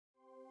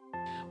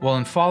Well,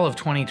 in fall of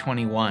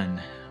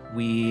 2021,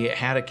 we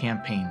had a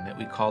campaign that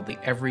we called the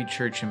Every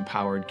Church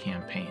Empowered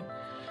campaign.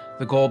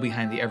 The goal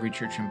behind the Every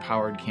Church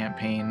Empowered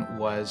campaign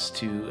was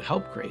to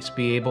help Grace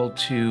be able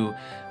to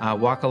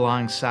walk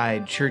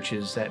alongside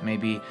churches that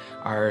maybe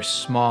are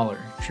smaller,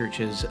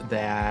 churches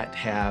that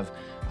have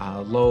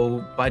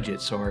low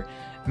budgets, or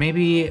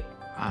maybe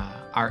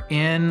are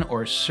in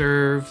or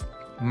serve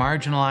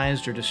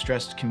marginalized or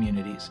distressed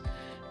communities.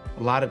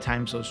 A lot of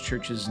times those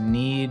churches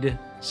need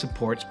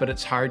supports, but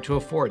it's hard to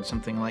afford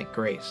something like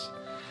Grace.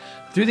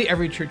 Through the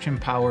Every Church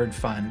Empowered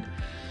Fund,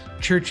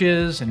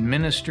 churches and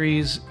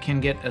ministries can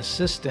get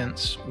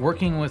assistance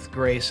working with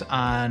Grace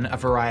on a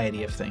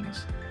variety of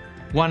things.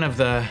 One of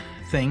the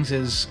things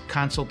is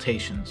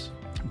consultations.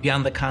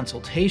 Beyond the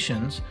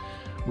consultations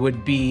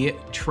would be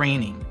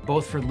training,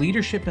 both for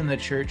leadership in the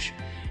church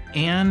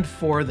and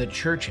for the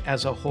church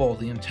as a whole,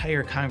 the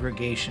entire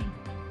congregation.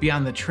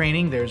 Beyond the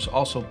training, there's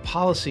also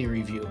policy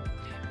review.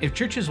 If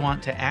churches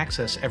want to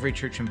access Every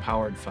Church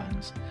Empowered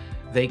funds,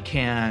 they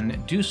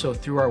can do so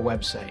through our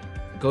website.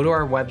 Go to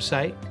our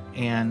website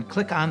and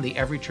click on the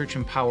Every Church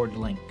Empowered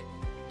link.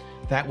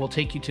 That will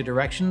take you to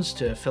directions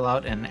to fill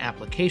out an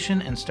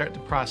application and start the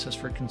process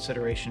for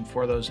consideration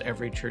for those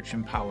Every Church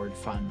Empowered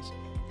funds.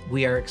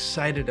 We are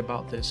excited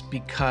about this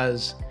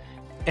because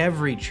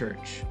every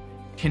church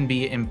can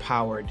be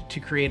empowered to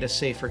create a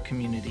safer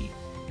community,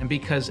 and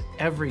because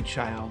every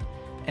child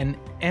and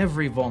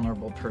every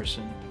vulnerable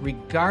person,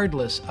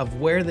 regardless of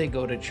where they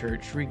go to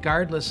church,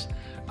 regardless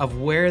of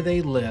where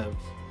they live,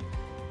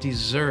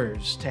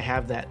 deserves to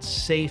have that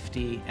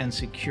safety and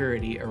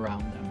security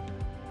around them.